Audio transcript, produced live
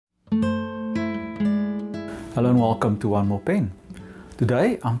Hello and welcome to One More Pen.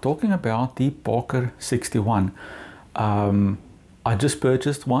 Today I'm talking about the Parker 61. I just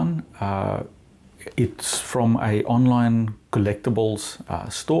purchased one. It's from a online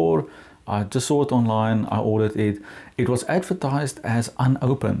collectibles store. I just saw it online, I ordered it. It was advertised as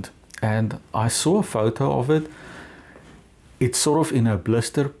unopened and I saw a photo of it. It's sort of in a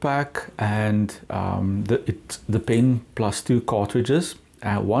blister pack and the pen plus 2 cartridges.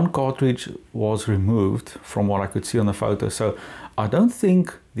 One cartridge was removed from what I could see on the photo, so I don't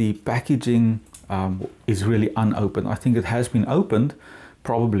think the packaging is really unopened. I think it has been opened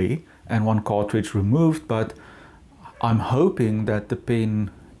probably and one cartridge removed, but I'm hoping that the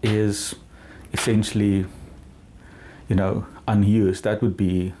pen is essentially, you know, unused. That would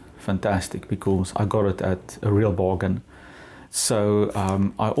be fantastic because I got it at a real bargain. So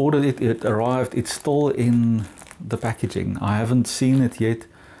I ordered it, it arrived, it's still in the packaging. I haven't seen it yet.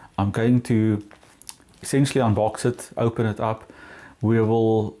 I'm going to essentially unbox it, open it up. We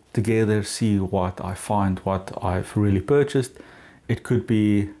will together see what I find, what I've really purchased. It could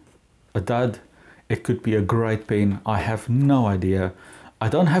be a dud, it could be a great pen, I have no idea. I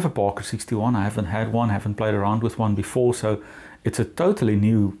don't have a Parker 61, I haven't had one, haven't played around with one before, so it's a totally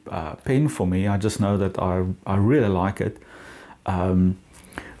new pen for me. I just know that I really like it.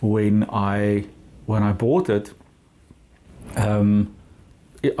 When I bought it,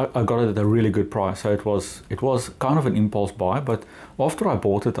 I got it at a really good price, so it was kind of an impulse buy. But after I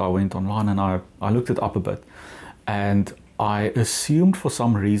bought it, I went online and I looked it up a bit, and I assumed for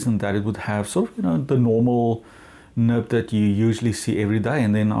some reason that it would have sort of, you know, the normal nib that you usually see every day,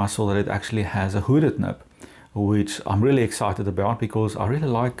 and then I saw that it actually has a hooded nib, which I'm really excited about because I really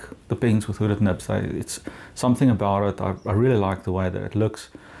like the pens with hooded nibs. It's something about it, I really like the way that it looks.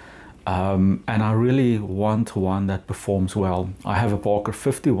 And I really want one that performs well. I have a Parker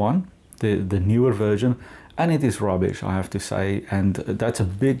 51, the newer version, and it is rubbish, I have to say, and that's a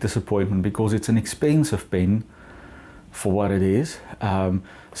big disappointment because it's an expensive pen for what it is.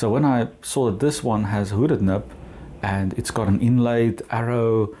 So when I saw that this one has a hooded nib and it's got an inlaid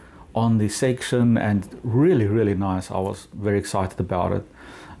arrow on the section and really nice, I was very excited about it.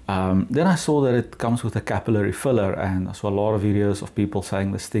 Then I saw that it comes with a capillary filler, and I saw a lot of videos of people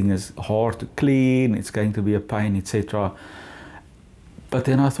saying this thing is hard to clean, it's going to be a pain, etc. But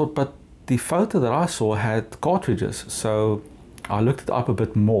then I thought, but the photo that I saw had cartridges, so I looked it up a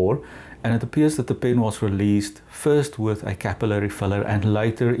bit more, and it appears that the pen was released first with a capillary filler and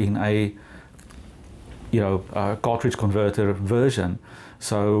later in a, you know, cartridge converter version.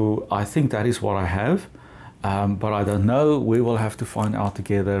 So I think that is what I have. But I don't know, we will have to find out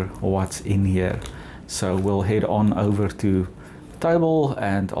together what's in here. So we'll head on over to the table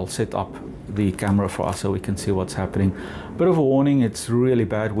and I'll set up the camera for us so we can see what's happening. Bit of a warning, it's really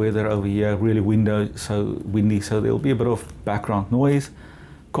bad weather over here, really windy, so there'll be a bit of background noise.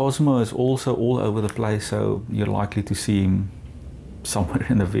 Cosmo is also all over the place, so you're likely to see him somewhere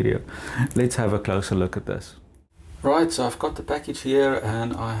in the video. Let's have a closer look at this. Right, so I've got the package here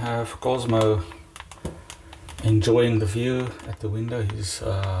and I have Cosmo enjoying the view at the window. He's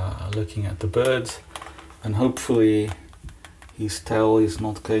looking at the birds and hopefully his tail is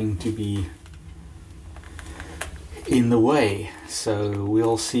not going to be in the way, so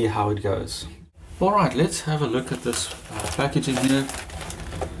we'll see how it goes. Alright, let's have a look at this packaging here.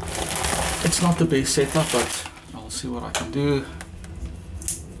 It's not the best setup, but I'll see what I can do.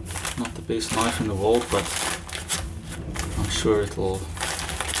 Not the best knife in the world, but I'm sure it'll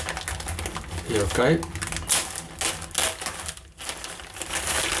be okay.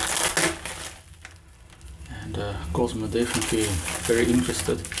 Cosmo definitely very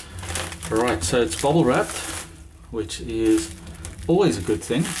interested. Right, so it's bubble wrapped, which is always a good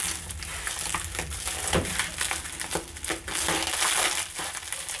thing.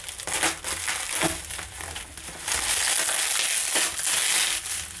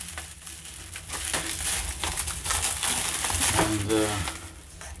 And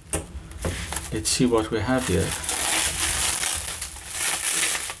let's see what we have here.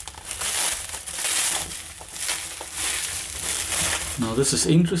 Now this is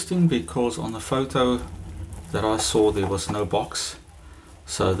interesting because on the photo that I saw there was no box,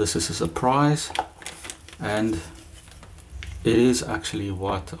 so this is a surprise, and it is actually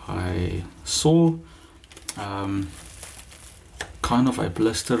what I saw. Kind of a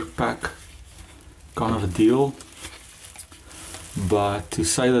blister pack kind of a deal, but to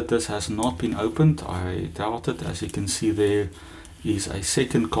say that this has not been opened, I doubt it. As you can see, there is a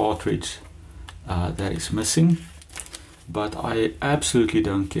second cartridge that is missing. But I absolutely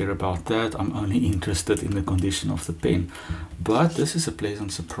don't care about that. I'm only interested in the condition of the pen. But this is a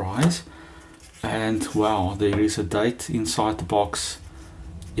pleasant surprise. And wow, there is a date inside the box.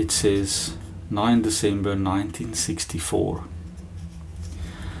 It says 9 December 1964.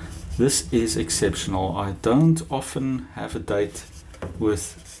 This is exceptional. I don't often have a date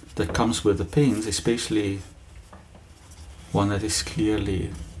that comes with the pens, especially one that is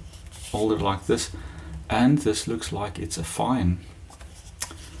clearly older like this. And this looks like it's a fine.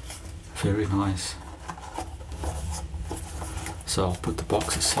 Very nice. So I'll put the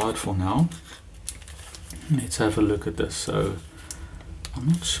box aside for now. Let's have a look at this. So I'm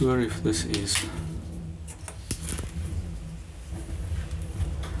not sure if this is...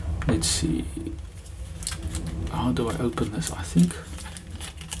 Let's see. How do I open this? I think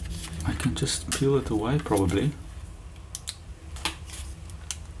I can just peel it away probably.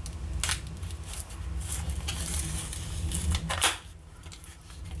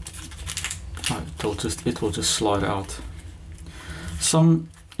 It will just slide out. Some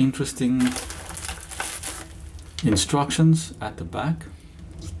interesting instructions at the back.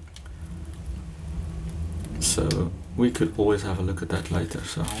 So we could always have a look at that later.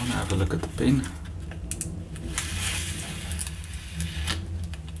 So I want to have a look at the pen.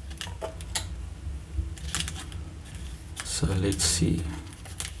 So let's see.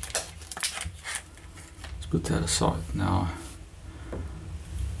 Let's put that aside now.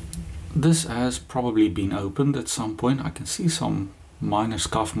 This has probably been opened at some point. I can see some minor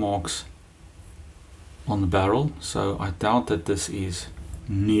scuff marks on the barrel, so I doubt that this is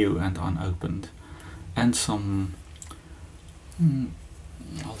new and unopened. And some,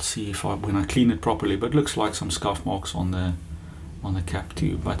 I'll see if when I clean it properly, but it looks like some scuff marks on the cap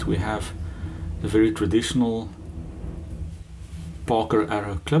too. But we have the very traditional Parker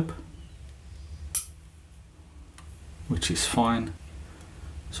arrow clip, which is fine.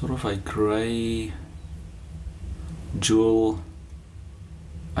 Sort of a grey jewel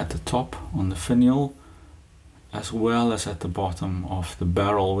at the top on the finial, as well as at the bottom of the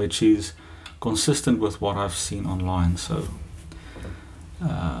barrel, which is consistent with what I've seen online. So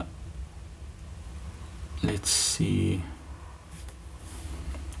let's see.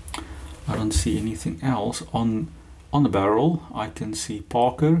 I don't see anything else on the barrel. I can see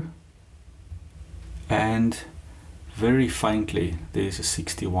Parker, and very faintly there's a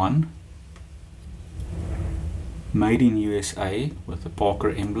 61, made in USA with the Parker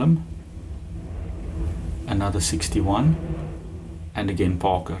emblem, another 61, and again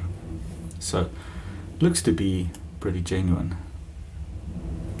Parker. So looks to be pretty genuine.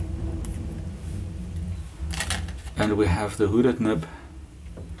 And we have the hooded nib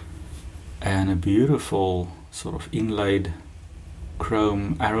and a beautiful sort of inlaid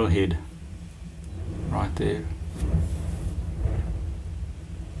chrome arrowhead right there.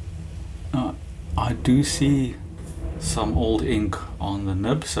 I do see some old ink on the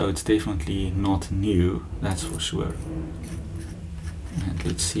nib, so it's definitely not new, that's for sure. And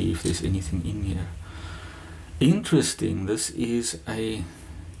let's see if there's anything in here. Interesting, this is a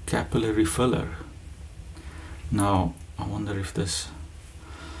capillary filler. Now I wonder if this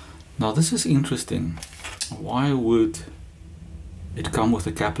is interesting. Why would it come with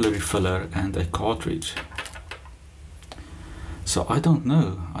a capillary filler and a cartridge? So I don't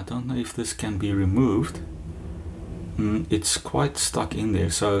know if this can be removed. It's quite stuck in there,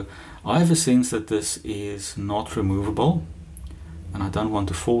 so I have a sense that this is not removable, and I don't want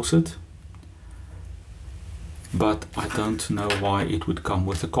to force it, but I don't know why it would come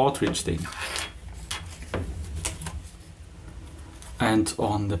with a cartridge then. And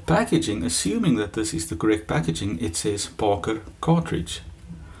on the packaging, assuming that this is the correct packaging, it says Parker cartridge.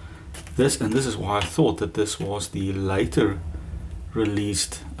 This is why I thought that this was the later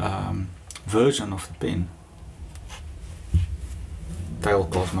released version of the pen. Tail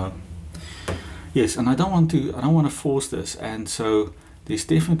Cosmo. Yes, and I don't want to force this, and so there's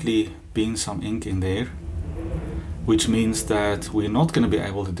definitely been some ink in there, which means that we're not going to be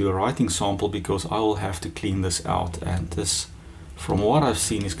able to do a writing sample because I will have to clean this out, and this, from what I've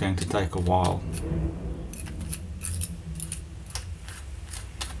seen, is going to take a while.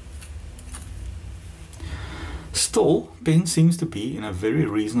 Still, pen seems to be in a very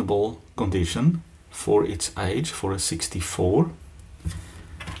reasonable condition for its age, for a 64,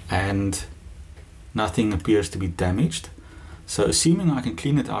 and nothing appears to be damaged. So assuming I can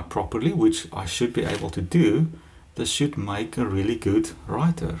clean it out properly, which I should be able to do, this should make a really good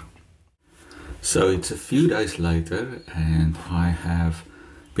writer. So it's a few days later and I have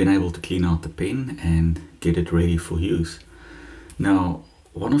been able to clean out the pen and get it ready for use. Now,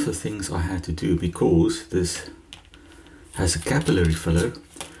 one of the things I had to do, because this has a capillary filler,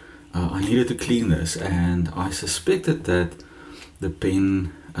 I needed to clean this, and I suspected that the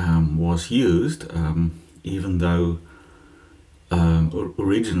pen was used, even though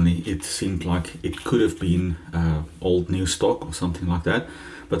originally it seemed like it could have been old new stock or something like that.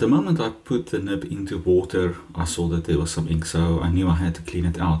 But the moment I put the nib into water, I saw that there was some ink, so I knew I had to clean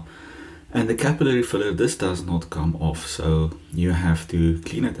it out. And the capillary filler, this does not come off, so you have to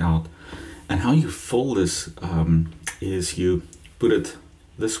clean it out. And how you fill this is you put it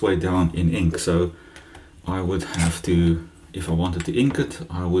this way down in ink. So I would have to, if I wanted to ink it,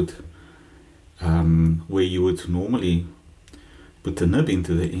 I would, where you would normally put the nib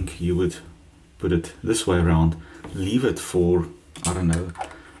into the ink, you would put it this way around, leave it for, I don't know,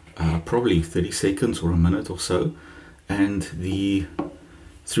 probably 30 seconds or a minute or so, and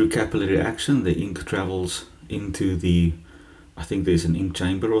through capillary action the ink travels into the, I think there's an ink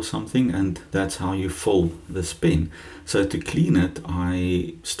chamber or something, and that's how you fill this pen. So to clean it,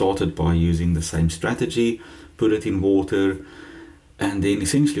 I started by using the same strategy, put it in water, and then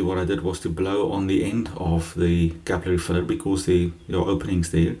essentially what I did was to blow on the end of the capillary filler because your opening's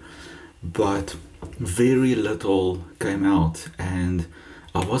there, but very little came out, and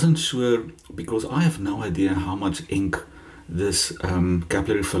I wasn't sure because I have no idea how much ink this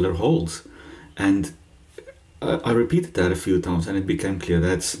capillary filler holds. And I repeated that a few times and it became clear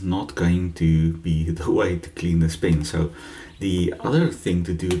that's not going to be the way to clean this pen. So the other thing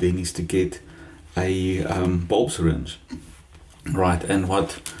to do then is to get a bulb syringe, right? And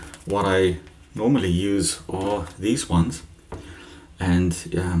what I normally use are these ones, and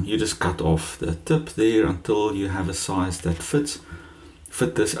you just cut off the tip there until you have a size that fit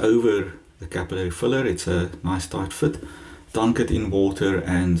this over the capillary filler. It's a nice tight fit. Dunk it in water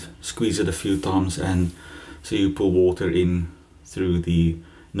and squeeze it a few times, and so you pour water in through the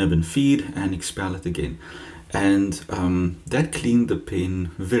nib and feed and expel it again. And that cleaned the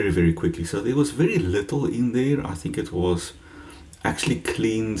pen very, very quickly. So there was very little in there. I think it was actually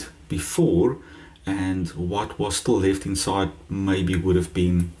cleaned before, and what was still left inside maybe would have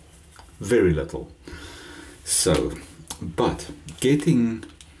been very little. So, but getting,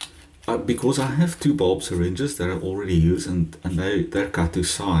 because I have two bulb syringes that I already use, and they're cut to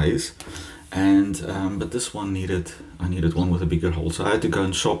size, and but this one I needed one with a bigger hole, so I had to go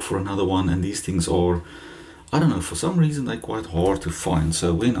and shop for another one. And these things are, I don't know, for some reason they're quite hard to find.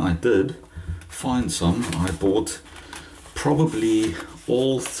 So when I did find some, I bought probably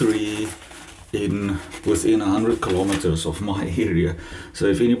all three within 100 kilometers of my area. So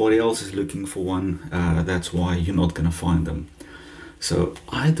if anybody else is looking for one, that's why you're not gonna find them. So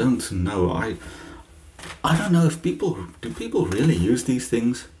I don't know. I don't know if people really use these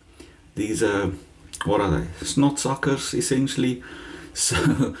things. These what are they? Snot suckers, essentially.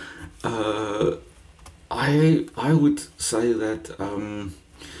 So I would say that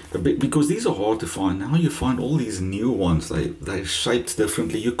because these are hard to find. Now you find all these new ones. They're shaped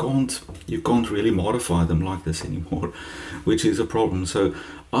differently. You can't really modify them like this anymore, which is a problem. So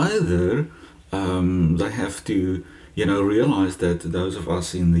either they have to, you know, realize that those of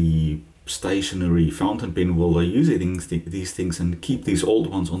us in the stationary fountain pen world are using these things and keep these old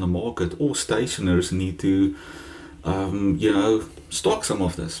ones on the market, or stationers need to you know, stock some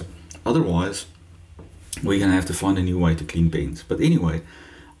of this. Otherwise we're gonna have to find a new way to clean pens. But anyway,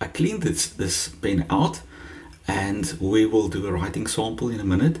 I cleaned this pen out, and we will do a writing sample in a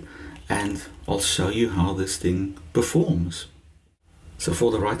minute, and I'll show you how this thing performs. So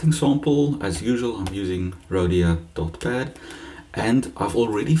for the writing sample, as usual, I'm using Rhodia dot pad, and I've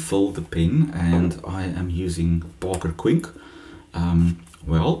already filled the pen, and I am using Parker Quink.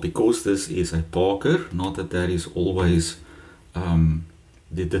 Well, because this is a Parker, not that that is always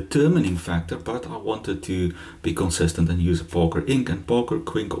the determining factor, but I wanted to be consistent and use a Parker ink. And Parker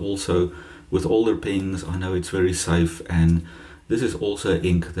Quink also, with older pens, I know it's very safe, and this is also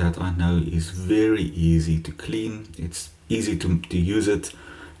ink that I know is very easy to clean. It's easy to use it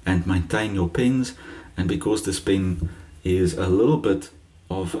and maintain your pens. And because this pen is a little bit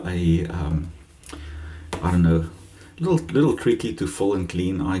of a I don't know, little tricky to fill and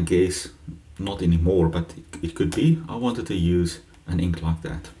clean, I guess. Not anymore, but it could be. I wanted to use an ink like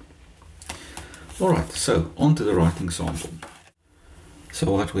that. Alright, so on to the writing sample.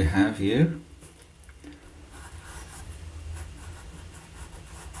 So what we have here,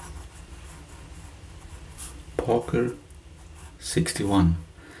 Parker 61.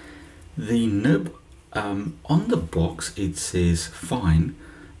 The nib, on the box it says fine,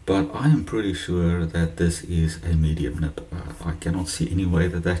 but I am pretty sure that this is a medium nib. I cannot see any way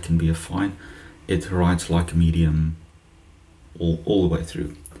that that can be a fine. It writes like a medium all the way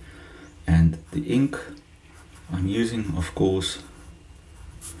through. And the ink I'm using, of course,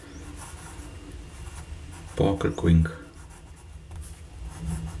 Parker Quink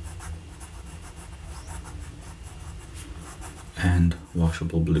and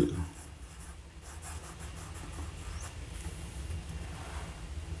washable blue.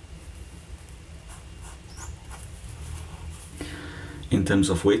 In terms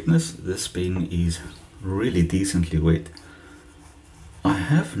of wetness, this pen is really decently wet. I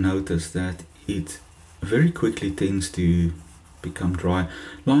have noticed that it very quickly tends to become dry.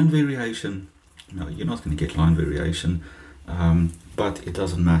 Line variation, no, you're not going to get line variation, but it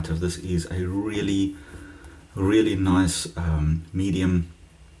doesn't matter. This is a really nice medium.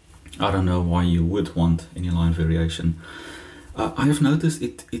 I don't know why you would want any line variation. I have noticed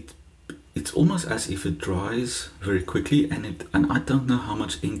it's almost as if it dries very quickly, and I don't know how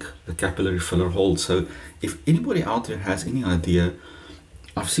much ink the capillary filler holds. So if anybody out there has any idea,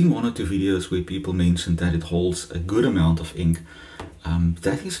 I've seen 1 or 2 videos where people mentioned that it holds a good amount of ink.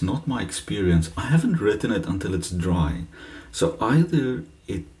 That is not my experience. I haven't written it until it's dry. So either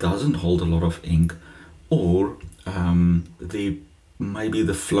it doesn't hold a lot of ink, or maybe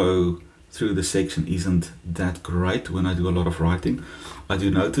the flow through the section isn't that great when I do a lot of writing. I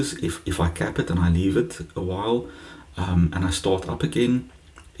do notice if I cap it and I leave it a while and I start up again,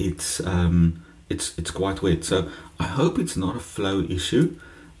 it's quite wet. So I hope it's not a flow issue,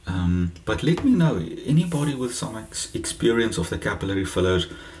 but let me know, anybody with some experience of the capillary fillers.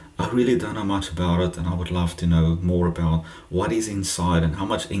 I really don't know much about it, and I would love to know more about what is inside and how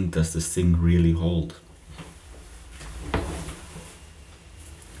much ink does this thing really hold.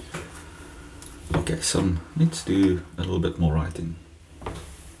 Okay, so let's do a little bit more writing.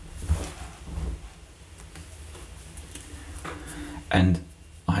 And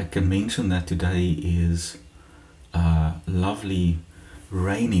I can mention that today is a lovely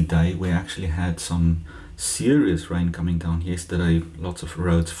rainy day. We actually had some serious rain coming down yesterday. Lots of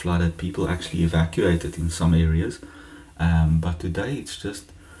roads flooded, people actually evacuated in some areas, but today it's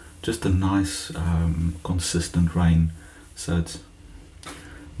just a nice consistent rain, so it's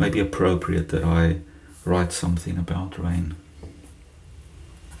maybe appropriate that I write something about rain.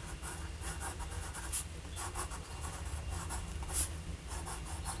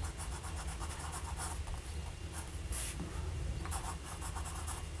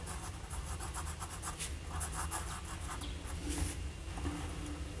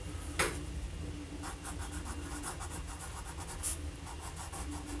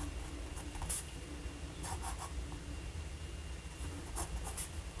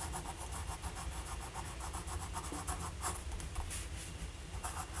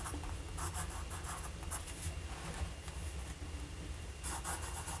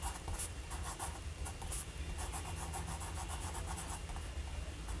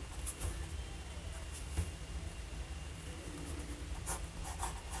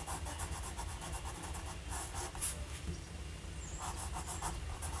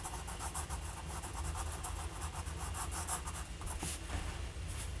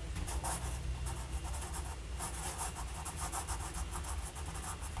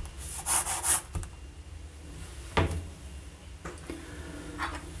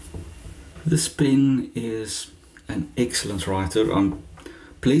 This pen is an excellent writer. I'm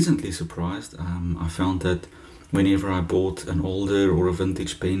pleasantly surprised. I found that whenever I bought an older or a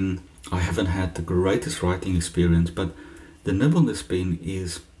vintage pen, I haven't had the greatest writing experience, but the nib on this pen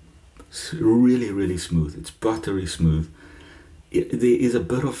is really smooth. It's buttery smooth. There is a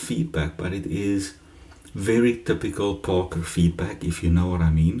bit of feedback, but it is very typical Parker feedback, if you know what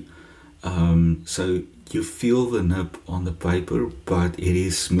I mean. So you feel the nib on the paper, but it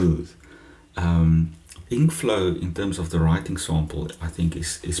is smooth. Ink flow in terms of the writing sample, I think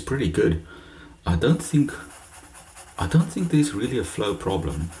is pretty good. I don't think there's really a flow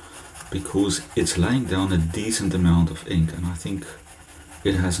problem, because it's laying down a decent amount of ink, and I think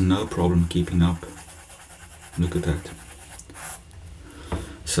it has no problem keeping up. Look at that.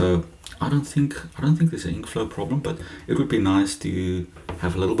 So I don't think there's an ink flow problem, but it would be nice to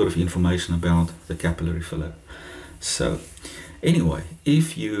have a little bit of information about the capillary filler. So anyway,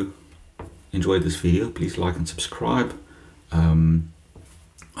 if you enjoyed this video, please like and subscribe.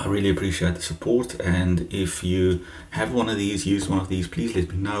 I really appreciate the support, and if you have one of these, use one of these, please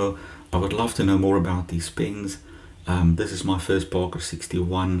let me know. I would love to know more about these pens. This is my first Parker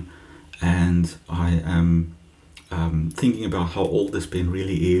 61, and I am thinking about how old this pen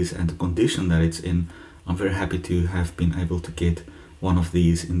really is and the condition that it's in. I'm very happy to have been able to get one of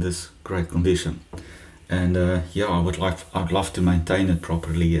these in this great condition, and yeah, I'd love to maintain it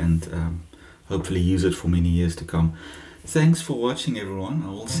properly and hopefully use it for many years to come. Thanks for watching, everyone. I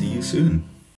will see you soon.